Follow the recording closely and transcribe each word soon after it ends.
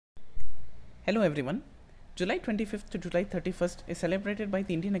Hello everyone. July 25th to July 31st is celebrated by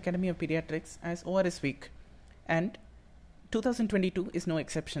the Indian Academy of Pediatrics as ORS Week, and 2022 is no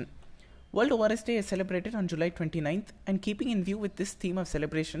exception. World ORS Day is celebrated on July 29th, and keeping in view with this theme of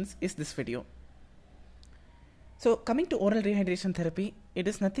celebrations is this video. So coming to oral rehydration therapy, it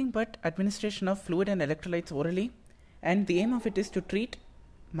is nothing but administration of fluid and electrolytes orally, and the aim of it is to treat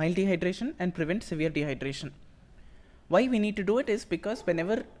mild dehydration and prevent severe dehydration. Why we need to do it is because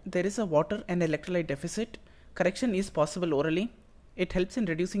whenever there is a water and electrolyte deficit, correction is possible orally. It helps in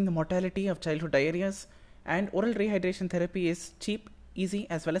reducing the mortality of childhood diarrheas, and oral rehydration therapy is cheap, easy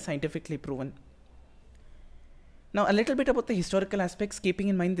as well as scientifically proven. Now a little bit about the historical aspects keeping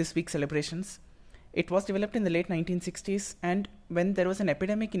in mind this week's celebrations. It was developed in the late 1960s, and when there was an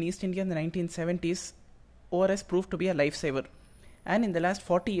epidemic in East India in the 1970s, ORS proved to be a lifesaver. And in the last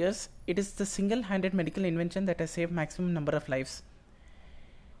 40 years, it is the single-handed medical invention that has saved maximum number of lives.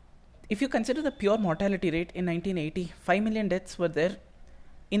 If you consider the pure mortality rate in 1980, 5 million deaths were there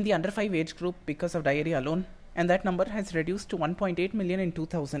in the under 5 age group because of diarrhea alone, and that number has reduced to 1.8 million in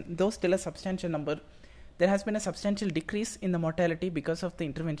 2000. Though still a substantial number, there has been a substantial decrease in the mortality because of the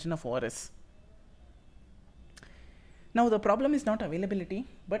intervention of ORS. Now the problem is not availability,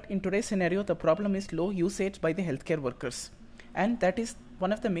 but in today's scenario, the problem is low usage by the healthcare workers. And that is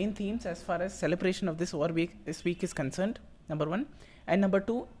one of the main themes as far as celebration of this week is concerned, number one. And number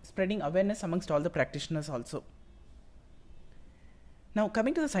two, spreading awareness amongst all the practitioners also. Now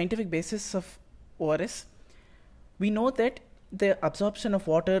coming to the scientific basis of ORS, we know that the absorption of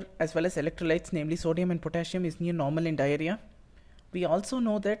water as well as electrolytes, namely sodium and potassium, is near normal in diarrhea. We also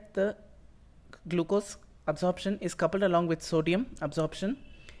know that the glucose absorption is coupled along with sodium absorption,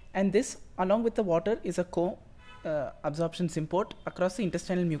 and this along with the water is a absorption symport across the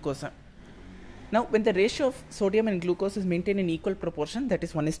intestinal mucosa. Now when the ratio of sodium and glucose is maintained in equal proportion, that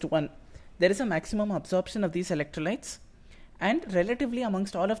is 1:1, there is a maximum absorption of these electrolytes, and relatively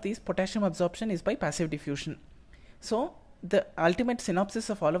amongst all of these, potassium absorption is by passive diffusion. So the ultimate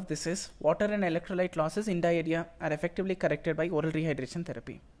synopsis of all of this is water and electrolyte losses in diarrhea are effectively corrected by oral rehydration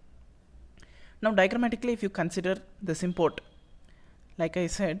therapy. Now diagrammatically, if you consider the symport, like I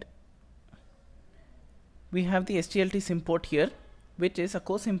said, we have the SGLT symport here, which is a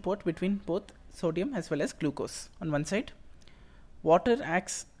co-symport between both sodium as well as glucose on one side. Water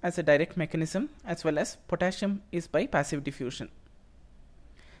acts as a direct mechanism, as well as potassium is by passive diffusion.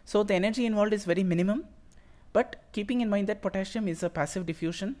 So the energy involved is very minimum, but keeping in mind that potassium is a passive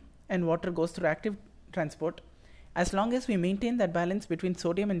diffusion and water goes through active transport, as long as we maintain that balance between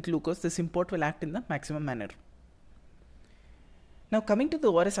sodium and glucose, the symport will act in the maximum manner. Now coming to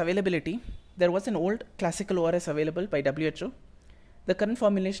the ORS availability, there was an old classical ORS available by WHO. The current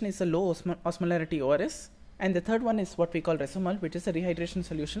formulation is a low osmolarity ORS, and the third one is what we call Resomol, which is a rehydration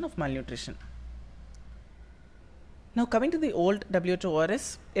solution of malnutrition. Now coming to the old WHO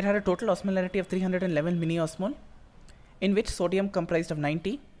ORS, it had a total osmolarity of 311 milliosmol, in which sodium comprised of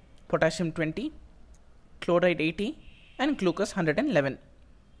 90, potassium 20, chloride 80, and glucose 111.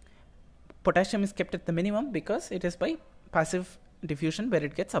 Potassium is kept at the minimum because it is by passive diffusion where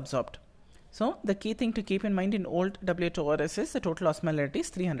it gets absorbed. So the key thing to keep in mind in old WHO ORS is the total osmolarity is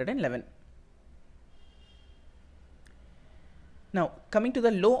 311. Now coming to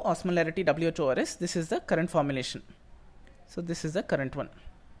the low osmolarity WHO ORS, this is the current formulation. So this is the current one.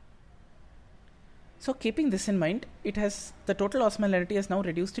 So keeping this in mind, it has the total osmolarity is now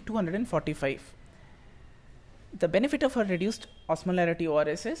reduced to 245. The benefit of a reduced osmolarity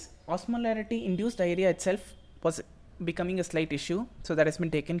ORS is osmolarity induced diarrhea itself was becoming a slight issue, so that has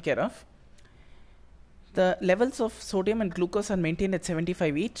been taken care of. The levels of sodium and glucose are maintained at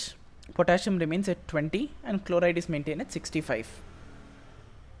 75 each, potassium remains at 20, and chloride is maintained at 65.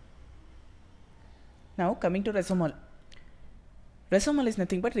 Now coming to Resomol. Resomol is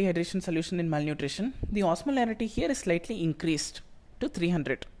nothing but rehydration solution in malnutrition. The osmolarity here is slightly increased to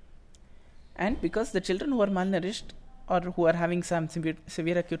 300. And because the children who are malnourished or who are having some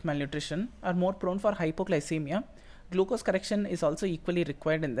severe acute malnutrition are more prone for hypoglycemia, glucose correction is also equally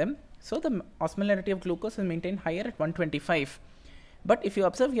required in them. So the osmolarity of glucose is maintained higher at 125. But if you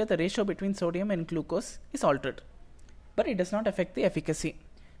observe here, the ratio between sodium and glucose is altered, but it does not affect the efficacy.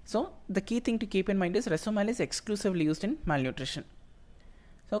 So the key thing to keep in mind is Resomol is exclusively used in malnutrition.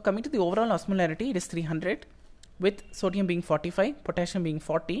 So coming to the overall osmolarity, it is 300, with sodium being 45, potassium being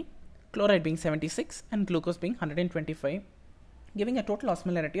 40, chloride being 76, and glucose being 125, giving a total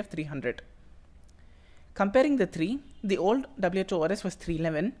osmolarity of 300. Comparing the three, the old WHO ORS was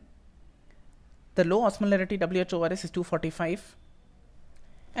 311, the low osmolarity WHO ORS is 245,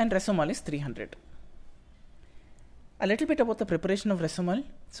 and Resomol is 300. A little bit about the preparation of resomel.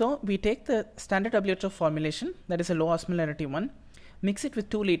 So we take the standard WHO formulation, that is a low osmolarity one, mix it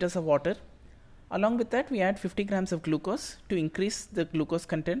with 2 liters of water. Along with that, we add 50 grams of glucose to increase the glucose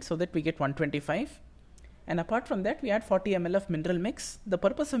content so that we get 125. And apart from that, we add 40 ml of mineral mix. The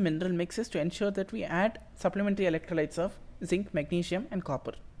purpose of mineral mix is to ensure that we add supplementary electrolytes of zinc, magnesium and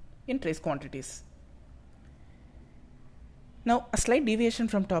copper in trace quantities. Now, a slight deviation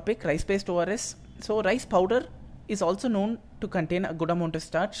from topic, rice-based ORS. So, rice powder is also known to contain a good amount of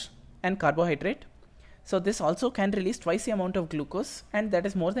starch and carbohydrate. So, this also can release twice the amount of glucose, and that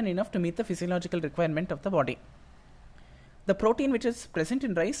is more than enough to meet the physiological requirement of the body. The protein which is present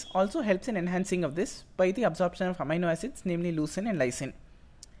in rice also helps in enhancing of this by the absorption of amino acids, namely leucine and lysine.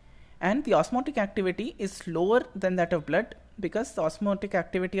 And the osmotic activity is lower than that of blood, because the osmotic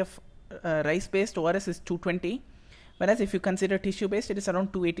activity of rice-based ORS is 220, whereas if you consider tissue-based, it is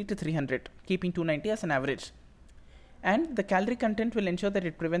around 280 to 300, keeping 290 as an average. And the calorie content will ensure that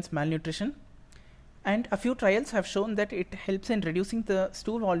it prevents malnutrition. And a few trials have shown that it helps in reducing the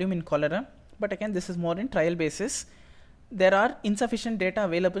stool volume in cholera, but again this is more in trial basis. There are insufficient data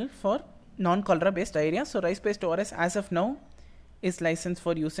available for non-cholera based diarrhea, so rice-based ORS as of now is licensed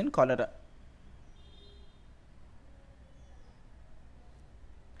for use in cholera.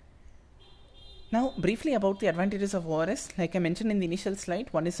 Now briefly about the advantages of ORS. Like I mentioned in the initial slide,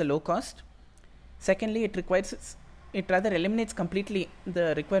 one is the low cost. Secondly, it rather eliminates completely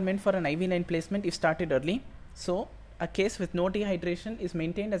the requirement for an IV line placement if started early. So a case with no dehydration is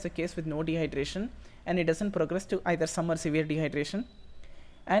maintained as a case with no dehydration, and it doesn't progress to either some or severe dehydration.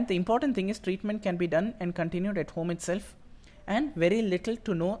 And the important thing is treatment can be done and continued at home itself, and very little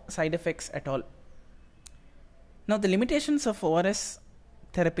to no side effects at all. Now the limitations of ORS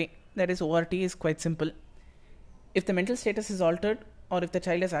therapy, that is ORT, is quite simple. If the mental status is altered or if the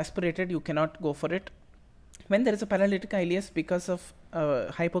child is aspirated, you cannot go for it. When there is a paralytic ileus because of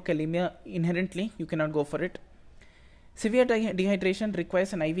hypokalemia inherently, you cannot go for it. Severe dehydration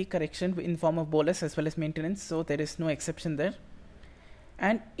requires an IV correction in form of bolus as well as maintenance, so there is no exception there.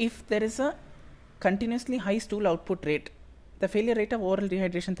 And if there is a continuously high stool output rate, the failure rate of oral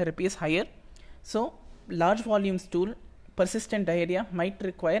dehydration therapy is higher. So large volume stool, persistent diarrhea might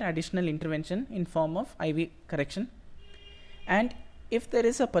require additional intervention in form of IV correction. And if there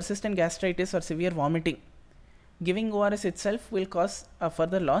is a persistent gastritis or severe vomiting, giving ORS itself will cause a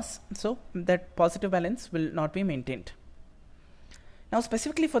further loss, so that positive balance will not be maintained. Now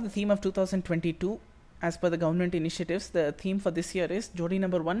specifically for the theme of 2022, as per the government initiatives, the theme for this year is Jodi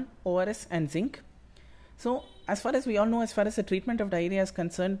number 1, ORS and zinc. So as far as we all know, as far as the treatment of diarrhea is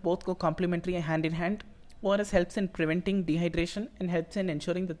concerned, both go complementary and hand in hand. ORS helps in preventing dehydration and helps in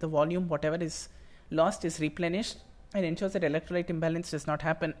ensuring that the volume, whatever is lost, is replenished and ensures that electrolyte imbalance does not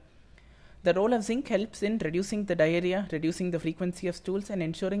happen. The role of zinc helps in reducing the diarrhea, reducing the frequency of stools, and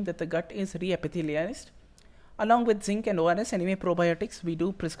ensuring that the gut is re-epithelialized. Along with zinc and ORS, anyway probiotics we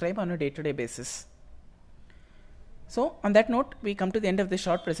do prescribe on a day-to-day basis. So on that note, we come to the end of this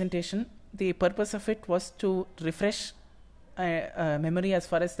short presentation. The purpose of it was to refresh memory as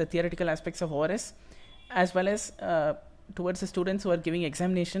far as the theoretical aspects of ORS, as well as towards the students who are giving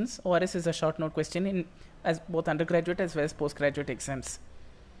examinations. ORS is a short note question in as both undergraduate as well as postgraduate exams.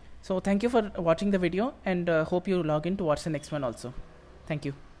 So thank you for watching the video, and hope you log in to watch the next one also. Thank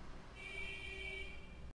you.